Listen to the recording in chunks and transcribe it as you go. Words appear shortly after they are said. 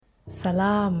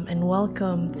Salam and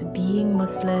welcome to Being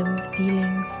Muslim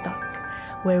Feeling Stuck,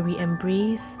 where we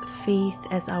embrace faith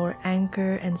as our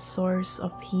anchor and source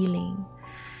of healing.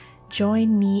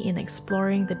 Join me in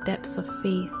exploring the depths of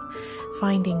faith,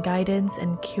 finding guidance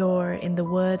and cure in the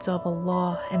words of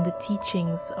Allah and the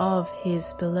teachings of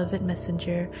His beloved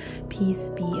Messenger, peace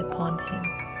be upon him.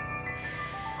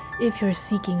 If you're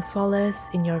seeking solace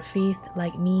in your faith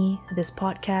like me, this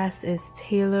podcast is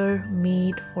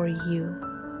tailor-made for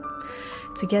you.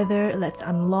 Together, let's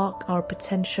unlock our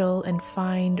potential and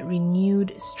find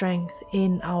renewed strength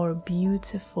in our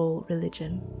beautiful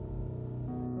religion.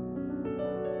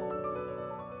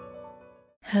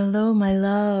 Hello, my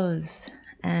loves,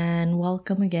 and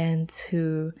welcome again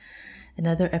to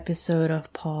another episode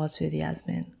of Pause with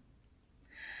Yasmin.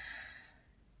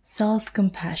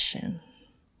 Self-compassion.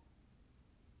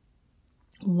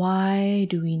 Why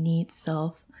do we need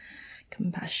self-compassion?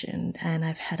 And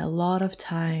I've had a lot of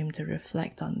time to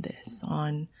reflect on this,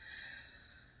 on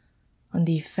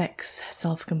the effects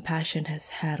self-compassion has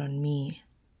had on me.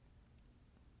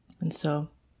 And so,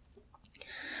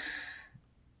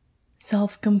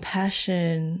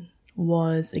 self-compassion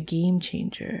was a game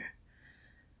changer.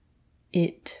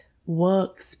 It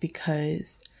works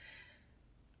because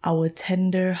our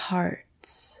tender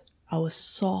hearts, our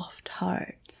soft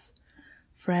hearts,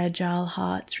 fragile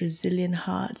hearts, resilient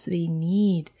hearts, they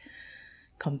need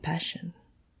compassion.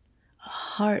 A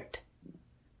heart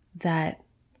that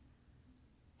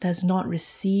does not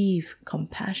receive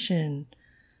compassion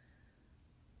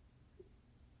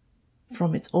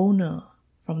from its owner,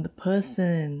 from the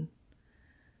person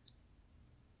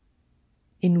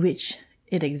in which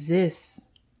it exists,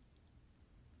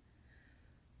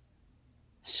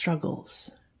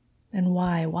 struggles. And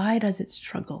why? Why does it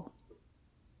struggle?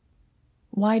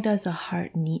 Why does a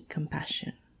heart need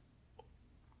compassion?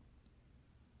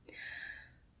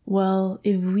 Well,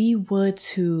 if we were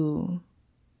to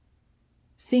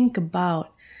think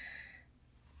about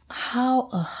how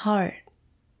a heart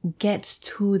gets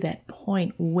to that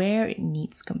point where it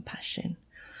needs compassion,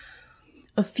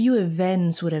 a few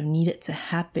events would have needed to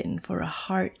happen for a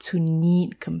heart to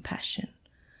need compassion.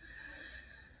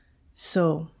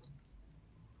 So,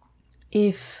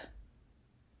 if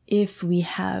we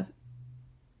have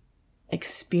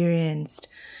experienced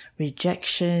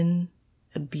rejection,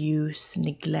 abuse,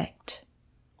 neglect,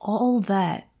 all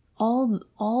that,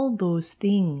 all those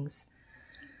things,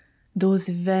 those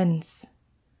events,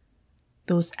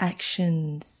 those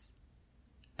actions,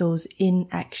 those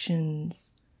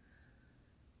inactions,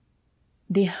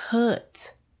 they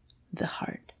hurt the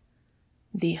heart.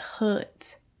 They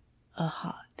hurt a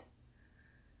heart.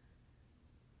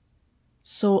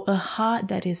 So a heart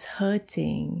that is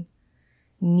hurting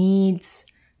needs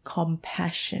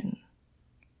compassion.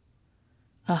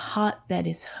 A heart that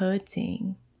is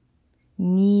hurting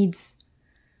needs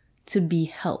to be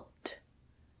helped.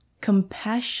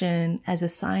 Compassion, as a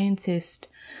scientist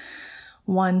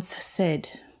once said,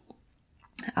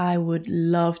 I would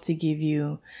love to give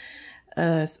you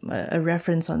a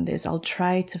reference on this. I'll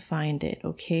try to find it,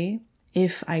 okay?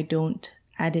 If I don't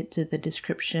add it to the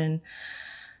description,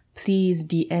 please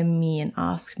DM me and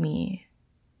ask me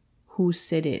who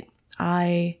said it.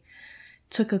 I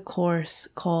took a course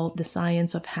called The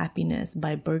Science of Happiness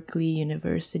by Berkeley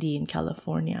University in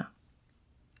California.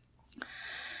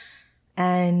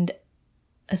 And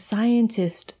a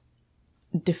scientist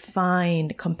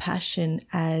defined compassion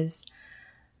as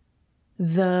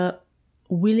the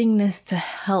willingness to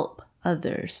help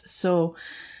others. So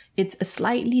it's a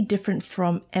slightly different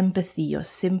from empathy or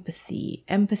sympathy.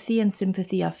 Empathy and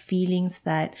sympathy are feelings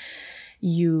that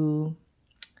you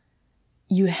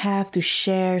have to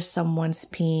share someone's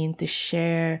pain, to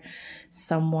share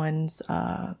someone's,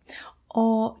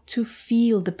 or to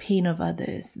feel the pain of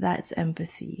others. That's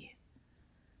empathy.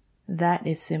 That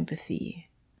is sympathy.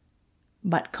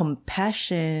 But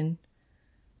compassion,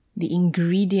 the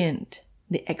ingredient,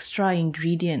 the extra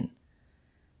ingredient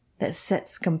that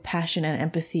sets compassion and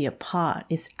empathy apart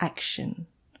is action,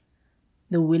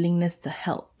 the willingness to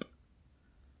help.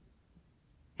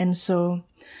 And so,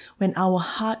 when our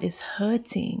heart is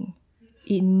hurting,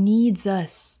 it needs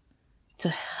us to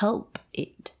help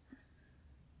it.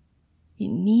 It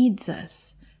needs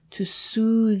us to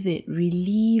soothe it,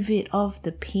 relieve it of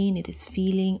the pain it is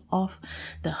feeling, of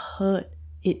the hurt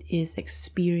it is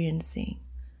experiencing.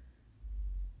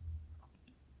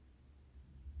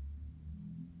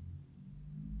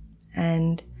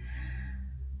 And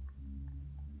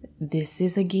this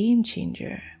is a game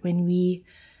changer when we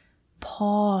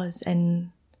pause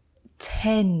and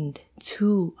tend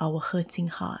to our hurting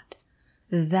heart.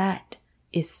 That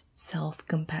is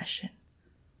self-compassion.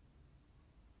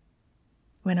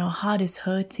 when our heart is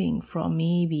hurting from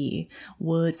maybe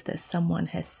words that someone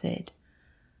has said,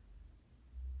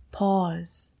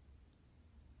 pause,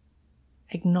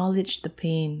 acknowledge the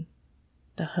pain,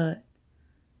 the hurt,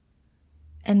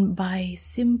 and by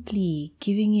simply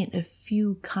giving it a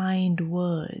few kind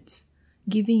words,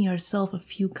 giving yourself a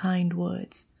few kind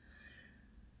words,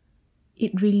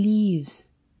 it relieves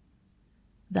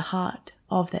the heart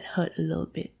of that hurt a little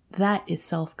bit. That is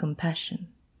self-compassion.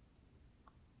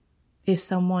 If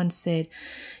someone said,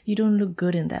 "You don't look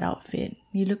good in that outfit,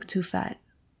 you look too fat,"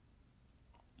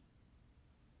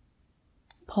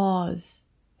 pause,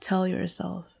 tell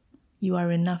yourself, you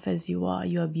are enough as you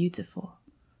are beautiful.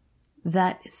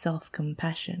 That is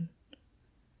self-compassion.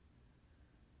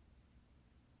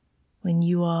 When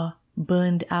you are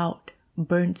burnt out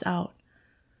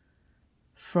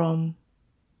from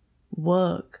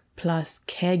work plus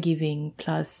caregiving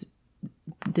plus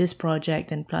this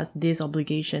project and plus this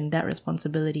obligation, that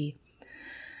responsibility,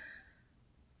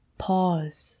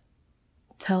 pause,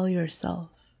 tell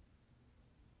yourself,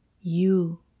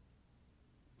 you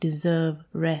deserve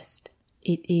rest.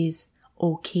 It is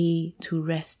okay to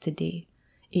rest today.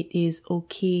 It is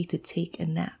okay to take a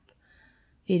nap.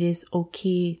 It is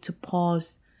okay to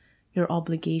pause your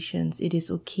obligations. It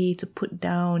is okay to put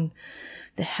down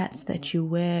the hats that you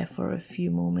wear for a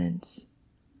few moments.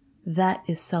 That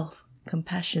is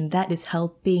self-compassion. That is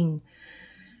helping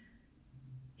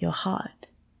your heart,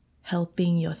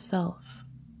 helping yourself.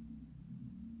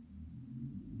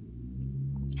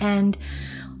 And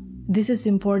this is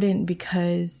important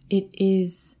because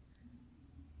usually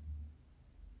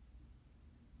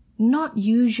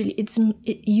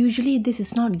this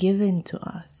is not given to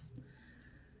us.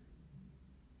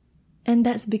 And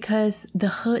that's because the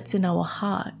hurts in our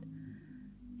heart,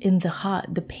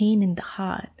 the pain in the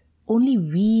heart, only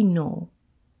we know.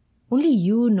 Only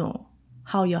you know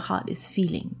how your heart is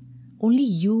feeling. Only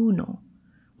you know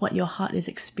what your heart is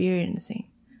experiencing.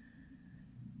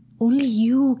 Only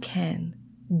you can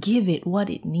give it what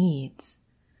it needs.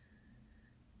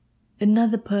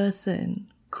 Another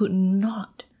person could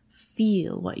not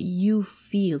feel what you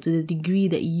feel to the degree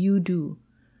that you do,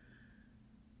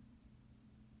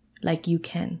 like you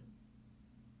can.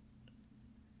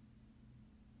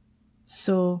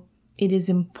 So it is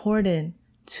important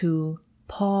to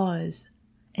pause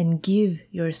and give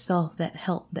yourself that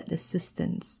help, that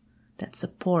assistance, that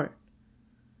support.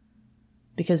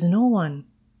 Because no one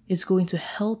is going to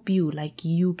help you like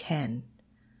you can.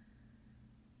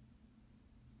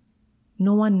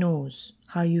 No one knows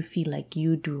how you feel like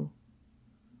you do.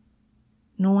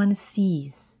 No one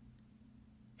sees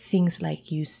things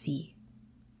like you see.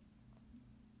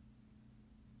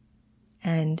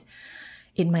 And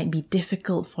it might be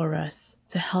difficult for us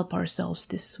to help ourselves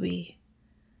this way.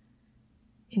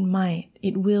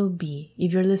 It will be.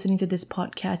 If you're listening to this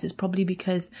podcast, it's probably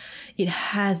because it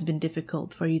has been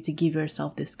difficult for you to give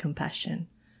yourself this compassion,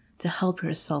 to help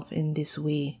yourself in this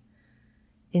way,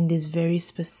 in this very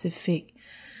specific,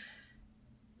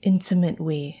 intimate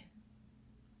way.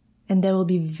 And there will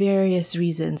be various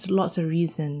reasons, lots of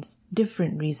reasons,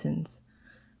 different reasons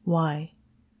why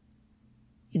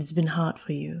it's been hard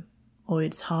for you, or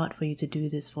it's hard for you to do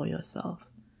this for yourself.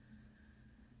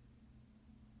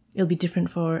 It'll be different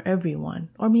for everyone,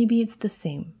 or maybe it's the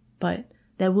same, but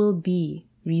there will be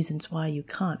reasons why you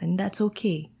can't, and that's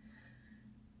okay.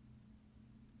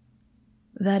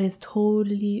 That is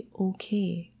totally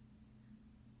okay.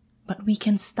 But we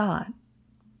can start.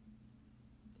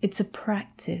 It's a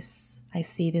practice. I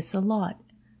say this a lot.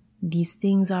 These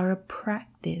things are a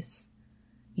practice.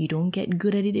 You don't get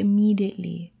good at it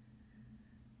immediately,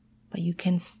 but you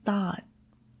can start.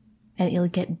 And it'll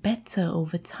get better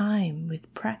over time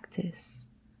with practice.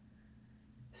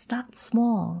 Start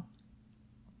small.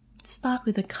 Start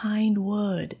with a kind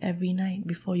word every night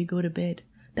before you go to bed.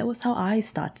 That was how I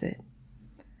started.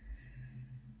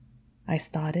 I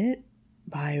started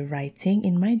by writing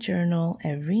in my journal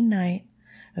every night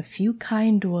a few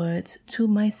kind words to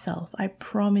myself. I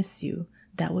promise you,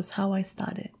 that was how I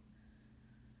started.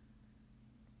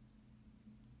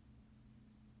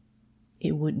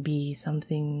 It would be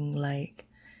something like,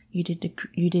 you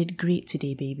did great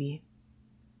today, baby.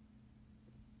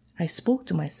 I spoke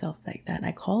to myself like that.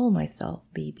 I call myself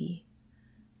baby.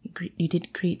 You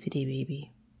did great today,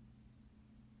 baby.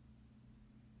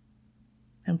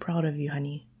 I'm proud of you,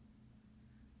 honey.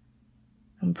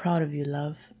 I'm proud of you,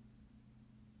 love.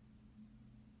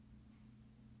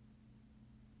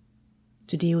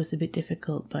 Today was a bit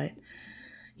difficult, but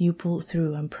you pulled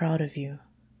through. I'm proud of you.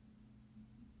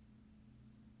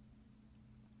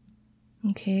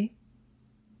 Okay.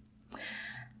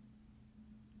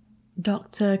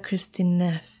 Dr. Kristin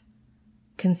Neff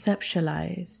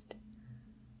conceptualized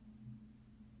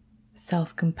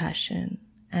self-compassion,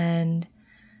 and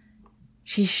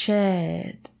she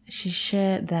shared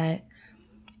that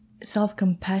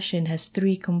self-compassion has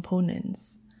 3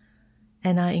 components,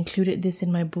 and I included this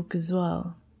in my book as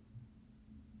well.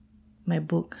 My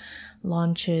book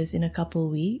launches in a couple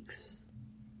weeks.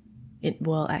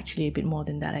 Actually a bit more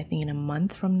than that, I think in a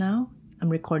month from now. I'm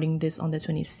recording this on the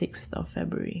 26th of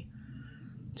February,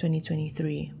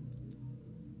 2023.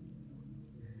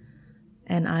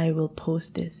 And I will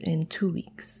post this in 2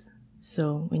 weeks.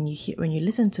 So when you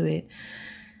listen to it,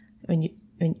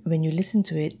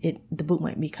 the book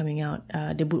might be coming out.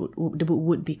 The book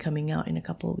would be coming out in a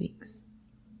couple of weeks.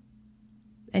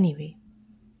 Anyway,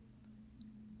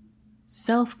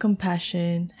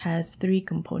 self-compassion has 3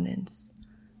 components: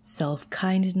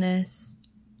 self-kindness.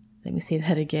 Let me say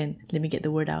that again. Let me get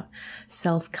the word out.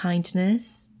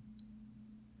 Self-kindness,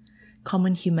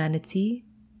 common humanity,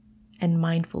 and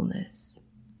mindfulness.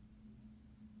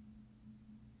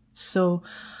 So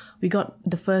we got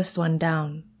the first one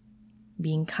down,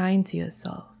 being kind to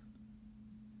yourself,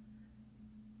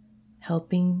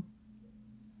 helping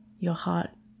your heart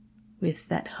with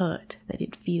that hurt that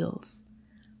it feels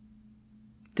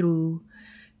through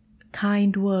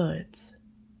kind words,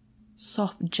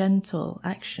 soft, gentle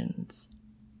actions.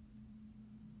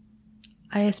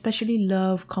 I especially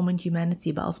love common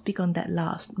humanity, but I'll speak on that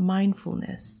last.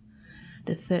 Mindfulness,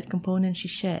 the 3rd component she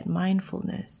shared,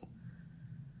 mindfulness.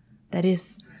 That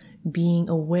is being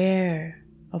aware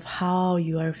of how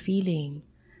you are feeling,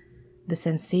 the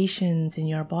sensations in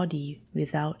your body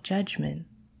without judgment.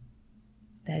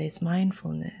 That is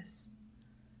mindfulness.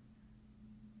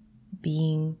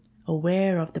 Being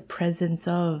aware of the presence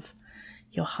of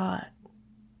your heart.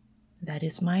 That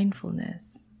is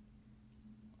mindfulness.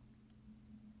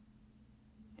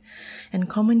 And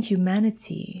common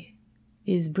humanity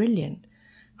is brilliant.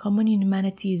 Common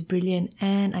humanity is brilliant,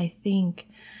 and I think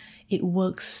it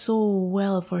works so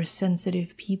well for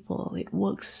sensitive people. It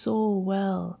works so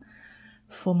well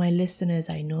for my listeners.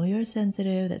 I know you're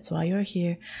sensitive, that's why you're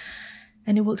here.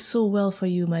 And it works so well for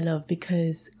you, my love,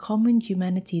 because common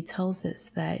humanity tells us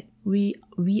that we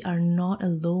are not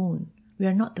alone. We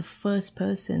are not the first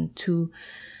person to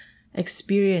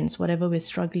experience whatever we're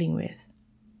struggling with.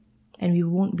 And we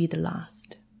won't be the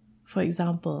last. For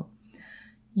example,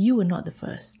 you were not the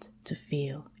first to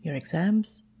fail your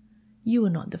exams. You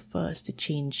were not the first to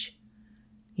change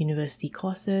university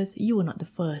courses. You were not the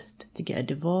first to get a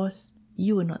divorce.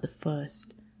 You were not the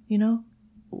first,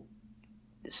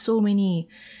 so many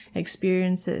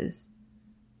experiences.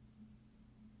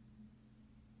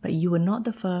 But you were not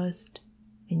the first,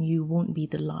 and you won't be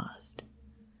the last.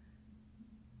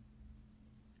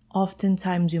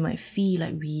 Oftentimes we might feel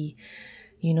like we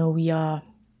are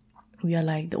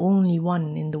like the only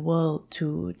one in the world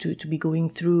to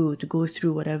go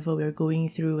through whatever we're going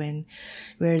through, and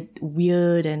we're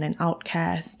weird and an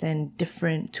outcast and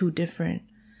different, too different.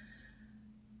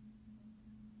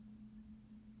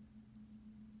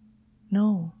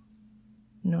 No.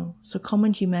 So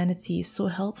common humanity is so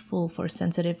helpful for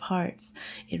sensitive hearts.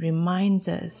 It reminds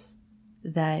us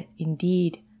that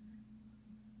indeed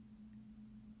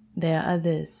there are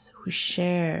others who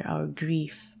share our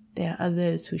grief. There are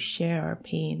others who share our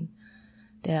pain.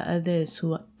 There are others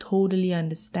who totally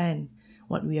understand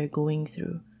what we are going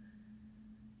through.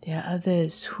 There are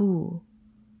others who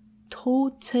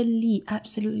totally,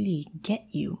 absolutely get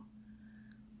you.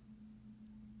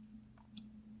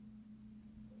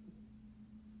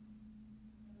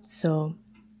 So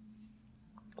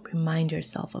remind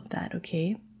yourself of that,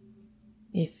 okay?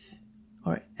 If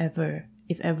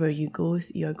ever you go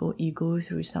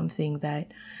through something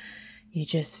that you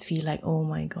just feel like, oh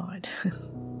my God,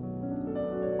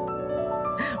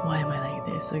 why am I like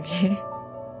this, okay?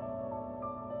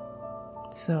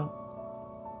 So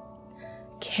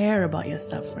care about your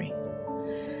suffering.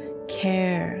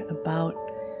 Care about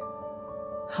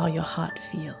how your heart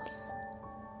feels.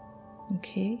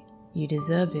 Okay? You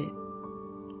deserve it.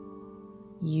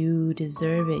 You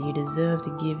deserve it. You deserve to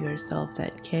give yourself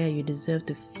that care. You deserve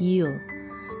to feel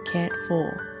cared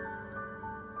for.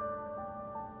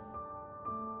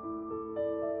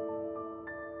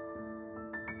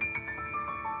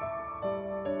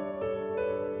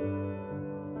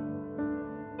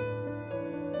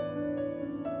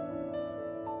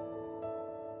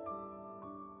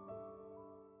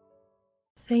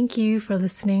 Thank you for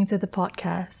listening to the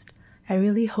podcast. I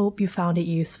really hope you found it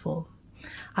useful.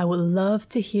 I would love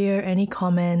to hear any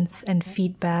comments and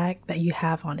feedback that you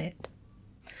have on it.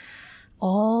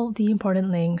 All the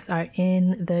important links are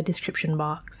in the description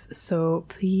box, so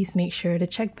please make sure to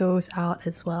check those out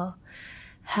as well.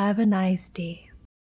 Have a nice day.